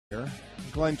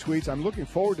Glenn tweets, I'm looking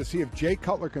forward to see if Jay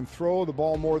Cutler can throw the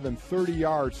ball more than 30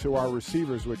 yards to our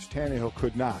receivers, which Tannehill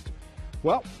could not.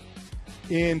 Well,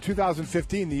 in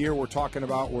 2015, the year we're talking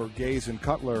about where Gase and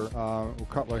Cutler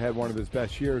had one of his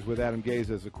best years with Adam Gase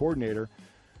as a coordinator,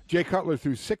 Jay Cutler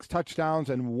threw 6 touchdowns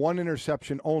and 1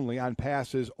 interception only on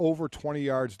passes over 20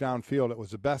 yards downfield. It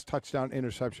was the best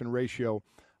touchdown-interception ratio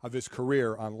of his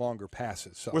career on longer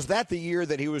passes. So. Was that the year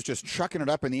that he was just chucking it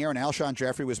up in the air and Alshon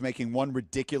Jeffrey was making one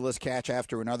ridiculous catch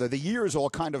after another? The years all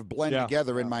kind of blend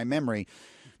together in my memory.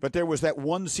 But there was that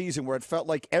one season where it felt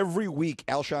like every week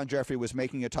Alshon Jeffrey was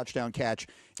making a touchdown catch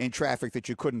in traffic that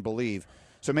you couldn't believe.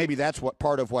 So maybe that's what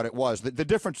part of what it was. The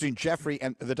difference between Jeffrey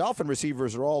and the Dolphin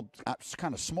receivers are all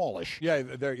kind of smallish.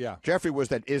 Yeah. Jeffrey was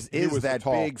that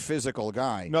big physical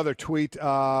guy. Another tweet,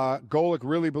 Golick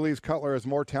really believes Cutler has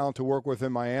more talent to work with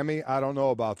in Miami. I don't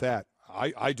know about that.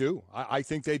 I do. I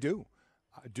think they do.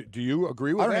 Do you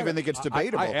agree with that? I don't even think it's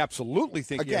debatable. I absolutely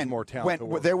think he has more talent to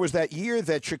work. There was that year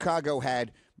that Chicago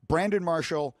had Brandon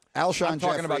Marshall, Alshon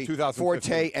Jeffrey,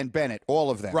 Forte, and Bennett, all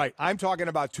of them. Right. I'm talking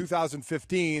about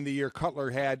 2015, the year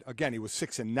Cutler had, again, he was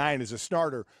 6-9 as a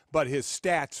starter, but his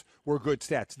stats were good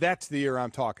stats. That's the year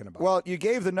I'm talking about. Well, you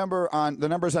gave the numbers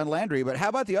on Landry, but how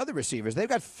about the other receivers? They've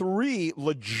got 3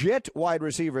 legit wide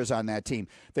receivers on that team.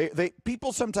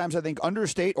 People sometimes, I think,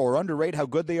 understate or underrate how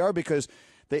good they are because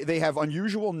they have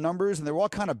unusual numbers and they're all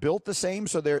kind of built the same,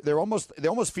 so they almost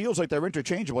feels like they're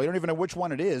interchangeable. You don't even know which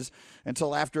one it is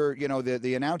until after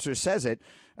the announcer says it.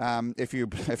 If you're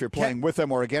playing with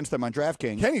them or against them on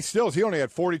DraftKings. Kenny Stills, he only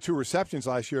had 42 receptions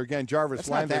last year. Again, Jarvis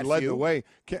Landry led the way.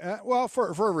 Well, for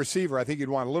a receiver, I think you'd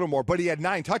want a little more, but he had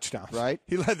 9 touchdowns. Right.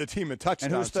 He led the team in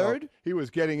touchdowns. And who's third? So he was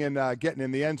getting in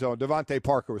the end zone. Devontae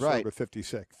Parker was third with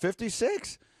 56.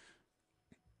 56?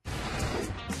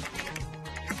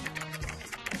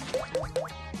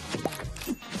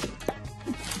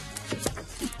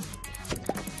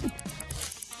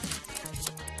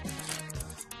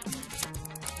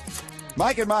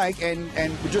 Mike and Mike, and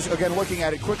just, again, looking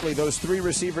at it quickly, those 3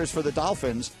 receivers for the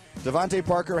Dolphins, Devontae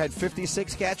Parker had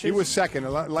 56 catches. He was second.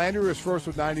 Landry was first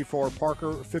with 94,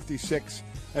 Parker 56,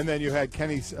 and then you had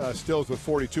Kenny Stills with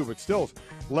 42. But Stills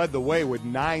led the way with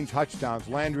 9 touchdowns.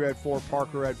 Landry had 4,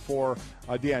 Parker had 4,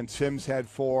 Deion Sims had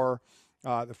 4.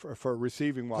 For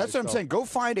receiving wise. That's what I'm saying. Go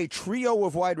find a trio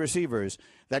of wide receivers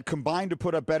that combine to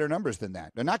put up better numbers than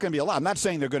that. They're not going to be a lot. I'm not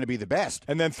saying they're going to be the best.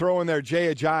 And then throw in there,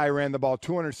 Jay Ajayi ran the ball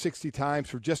 260 times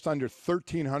for just under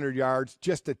 1,300 yards,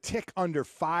 just a tick under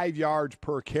 5 yards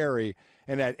per carry,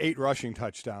 and had 8 rushing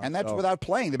touchdowns. And that's without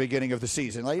playing the beginning of the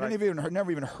season. Like, you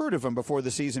never even heard of him before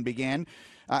the season began.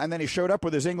 And then he showed up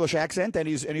with his English accent, and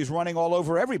he's running all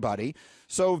over everybody.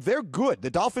 So they're good.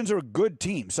 The Dolphins are a good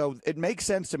team. So it makes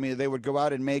sense to me that they would go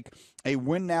out and make a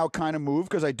win-now kind of move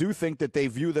because I do think that they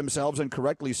view themselves, and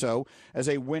correctly so, as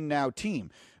a win-now team.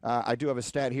 I do have a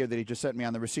stat here that he just sent me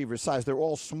on the receiver's size. They're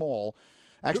all small.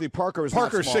 Actually, Parker's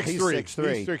 6'3". He's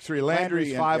 6'3". He's 6'3".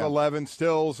 Landry's 5'11".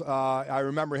 Stills, I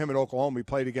remember him at Oklahoma. He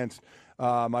played against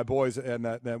my boys and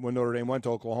when Notre Dame went to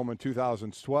Oklahoma in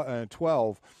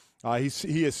 2012. He's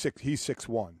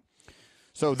 6'1".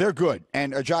 So they're good,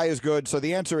 and Ajayi is good. So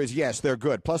the answer is yes, they're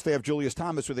good. Plus they have Julius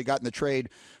Thomas, who they got in the trade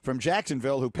from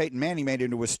Jacksonville, who Peyton Manning made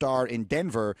into a star in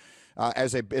Denver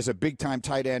as a big-time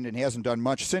tight end, and he hasn't done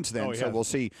much since then. So we'll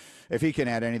see if he can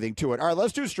add anything to it. All right,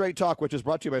 let's do Straight Talk, which is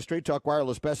brought to you by Straight Talk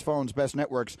Wireless. Best phones, best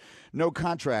networks, no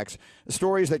contracts.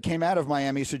 Stories that came out of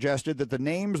Miami suggested that the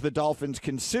names the Dolphins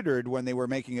considered when they were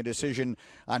making a decision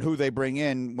on who they bring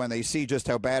in when they see just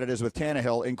how bad it is with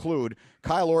Tannehill include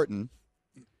Kyle Orton,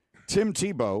 Tim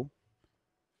Tebow,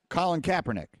 Colin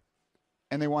Kaepernick,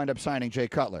 and they wind up signing Jay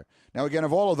Cutler. Now, again,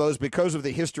 of all of those, because of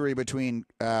the history between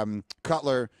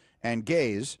Cutler and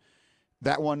Gase,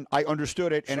 that one, I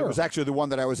understood it, and it was actually the one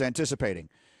that I was anticipating.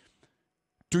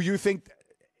 Do you think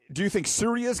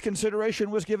serious consideration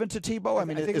was given to Tebow?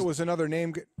 I think it was another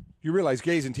name. You realize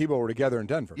Gase and Tebow were together in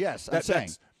Denver. Yes, I'm saying.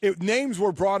 Names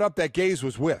were brought up that Gase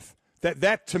was with.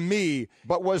 That to me.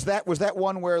 But was that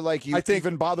one where you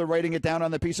even bother writing it down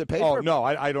on the piece of paper? Oh no,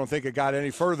 I don't think it got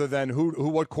any further than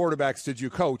what quarterbacks did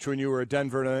you coach when you were at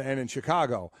Denver and in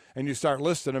Chicago, and you start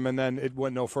listing them, and then it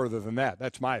went no further than that.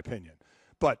 That's my opinion.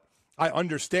 But I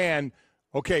understand.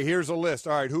 Okay, here's a list.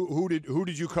 All right, who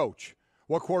did you coach?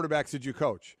 What quarterbacks did you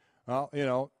coach?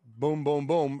 Well, boom, boom,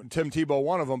 boom. Tim Tebow,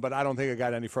 one of them, but I don't think it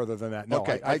got any further than that. No,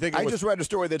 okay, I just read a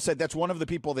story that said that's one of the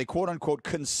people they quote-unquote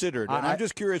considered, and I'm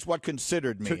just curious what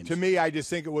considered means. To me, I just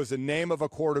think it was the name of a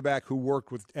quarterback who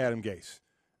worked with Adam Gase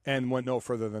and went no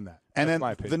further than that. And that's then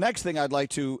my opinion. The next thing I'd like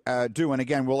to do, and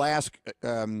again, we'll ask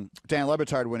Dan Le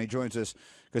Batard when he joins us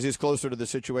because he's closer to the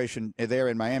situation there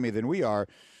in Miami than we are.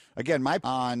 again, my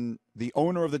on the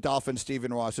owner of the Dolphins,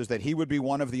 Stephen Ross, is that he would be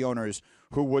one of the owners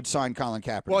who would sign Colin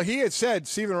Kaepernick. Well, he had said,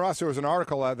 Stephen Ross, there was an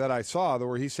article that I saw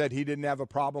where he said he didn't have a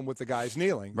problem with the guys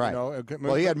kneeling. Right. You know?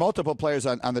 Well, he had multiple players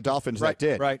on the Dolphins that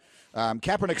did. Right.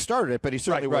 Kaepernick started it, but he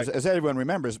certainly was, as everyone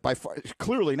remembers, by far,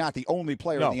 clearly not the only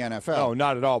player in the NFL. No,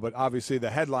 not at all, but obviously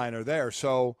the headliner there.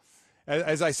 So,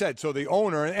 as I said, so the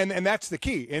owner, and that's the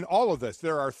key. In all of this,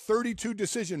 there are 32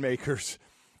 decision makers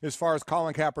as far as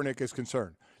Colin Kaepernick is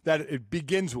concerned that it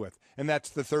begins with, and that's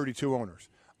the 32 owners.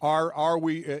 Are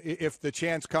we, if the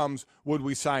chance comes, would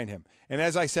we sign him? And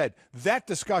as I said, that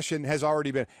discussion has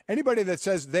already been. Anybody that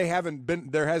says there hasn't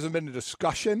been a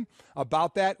discussion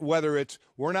about that, whether it's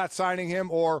we're not signing him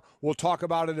or we'll talk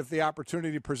about it if the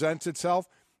opportunity presents itself,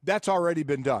 that's already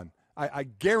been done. I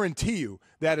guarantee you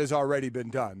that has already been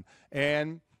done.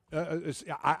 And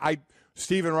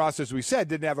Stephen Ross, as we said,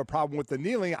 didn't have a problem with the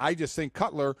kneeling. I just think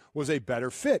Cutler was a better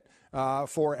fit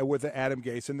with Adam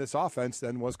Gase in this offense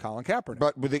than was Colin Kaepernick.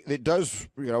 But it does,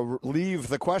 leave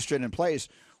the question in place: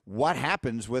 what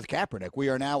happens with Kaepernick? We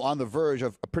are now on the verge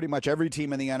of pretty much every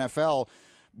team in the NFL.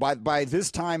 By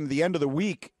this time, the end of the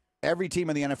week, every team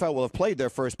in the NFL will have played their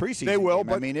first preseason They will, game.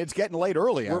 but I mean, it's getting late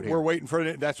early out here. We're waiting for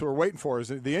it. That's what we're waiting for is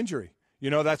the injury.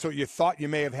 That's what you thought you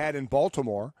may have had in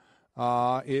Baltimore.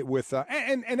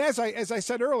 And as I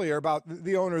said earlier about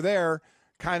the owner there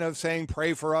kind of saying,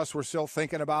 pray for us, we're still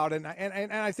thinking about it.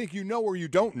 And I think or you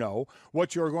don't know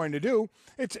what you're going to do.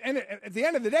 And at the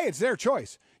end of the day, it's their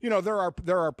choice.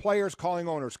 There are players calling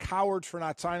owners cowards for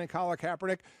not signing Colin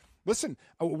Kaepernick. Listen,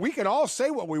 we can all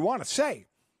say what we want to say,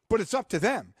 but it's up to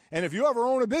them. And if you ever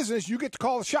own a business, you get to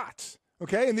call the shots.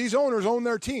 Okay, and these owners own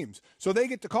their teams, so they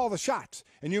get to call the shots.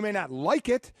 And you may not like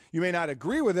it, you may not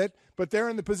agree with it, but they're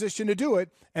in the position to do it,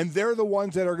 and they're the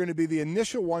ones that are going to be the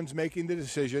initial ones making the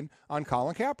decision on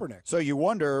Colin Kaepernick. So you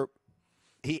wonder,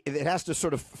 it has to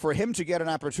sort of, for him to get an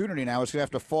opportunity now, it's going to have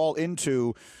to fall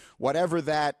into whatever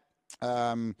that,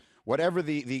 what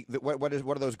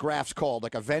are those graphs called?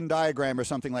 Like a Venn diagram or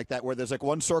something like that, where there's like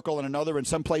one circle and another, and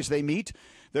someplace they meet.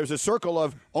 There's a circle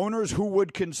of owners who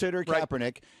would consider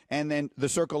Kaepernick, and then the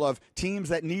circle of teams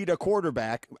that need a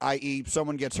quarterback, i.e.,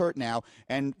 someone gets hurt now,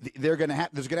 and there's going to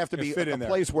have to be a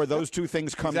place where those two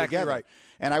things come together. Right.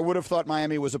 And I would have thought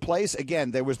Miami was a place.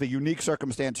 Again, there was the unique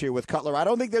circumstance here with Cutler. I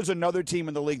don't think there's another team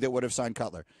in the league that would have signed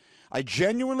Cutler. I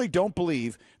genuinely don't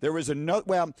believe there is another.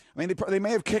 Well, I mean, they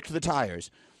may have kicked the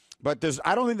tires. But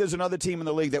I don't think there's another team in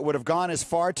the league that would have gone as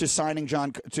far to signing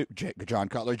Jay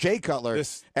Cutler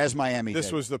as Miami did.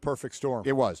 This was the perfect storm.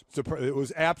 It was. It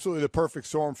was absolutely the perfect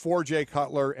storm for Jay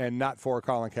Cutler and not for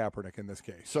Colin Kaepernick in this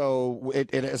case. So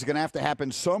it is going to have to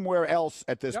happen somewhere else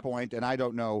at this point, and I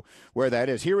don't know where that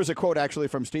is. Here is a quote actually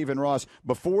from Stephen Ross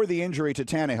before the injury to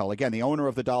Tannehill, again, the owner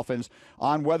of the Dolphins,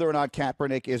 on whether or not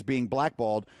Kaepernick is being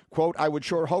blackballed. Quote, "I would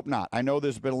sure hope not. I know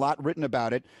there's been a lot written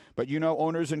about it, but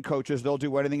owners and coaches, they'll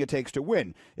do anything it takes to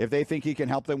win. If they think he can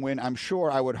help them win, I'm sure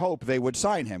I would hope they would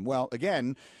sign him." Well,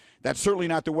 again, that's certainly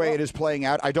not the way it is playing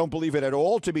out. I don't believe it at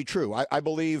all to be true. I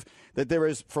believe that there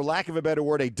is, for lack of a better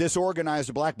word, a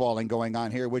disorganized blackballing going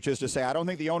on here, which is to say I don't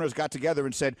think the owners got together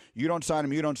and said, you don't sign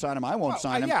him, I won't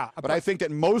sign him. But I think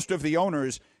that most of the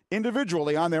owners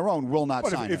individually on their own will not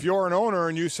sign him. If you're an owner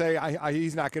and you say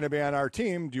he's not going to be on our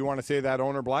team, do you want to say that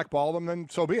owner blackballed him? Then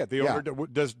so be it. The owner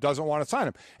doesn't want to sign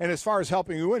him. And as far as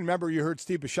helping you win, remember you heard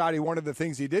Steve Bisciotti, one of the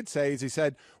things he did say is he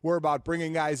said, we're about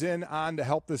bringing guys on to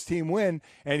help this team win.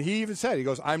 And he even said, he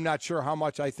goes, I'm not sure how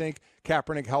much I think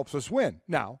Kaepernick helps us win.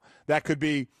 Now, that could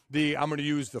be I'm going to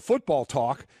use the football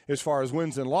talk as far as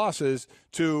wins and losses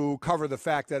to cover the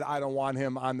fact that I don't want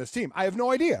him on this team. I have no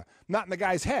idea. Not in the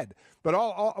guy's head. But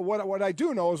what I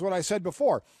do know is what I said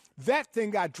before. That thing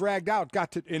got dragged out,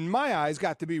 in my eyes,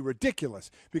 got to be ridiculous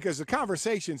because the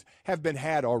conversations have been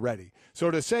had already.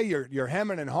 So to say you're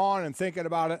hemming and hawing and thinking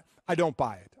about it, I don't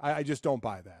buy it. I just don't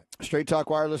buy that. Straight Talk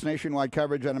Wireless, nationwide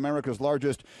coverage on America's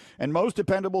largest and most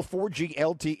dependable 4G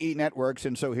LTE networks.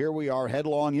 And so here we are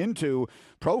headlong into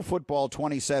Pro Football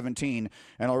 2017,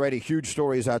 and already huge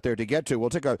stories out there to get to.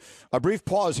 We'll take a brief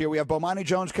pause here. We have Bomani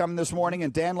Jones coming this morning,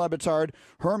 and Dan Lebitard,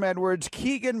 Herm Edwards,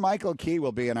 Keegan-Michael Key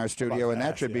will be in our studio, and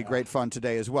that should be great fun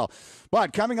today as well.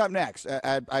 But coming up next,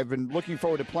 I've been looking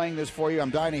forward to playing this for you.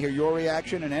 I'm dying to hear your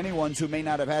reaction and anyone's who may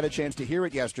not have had a chance to hear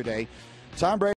it yesterday. Tom Brady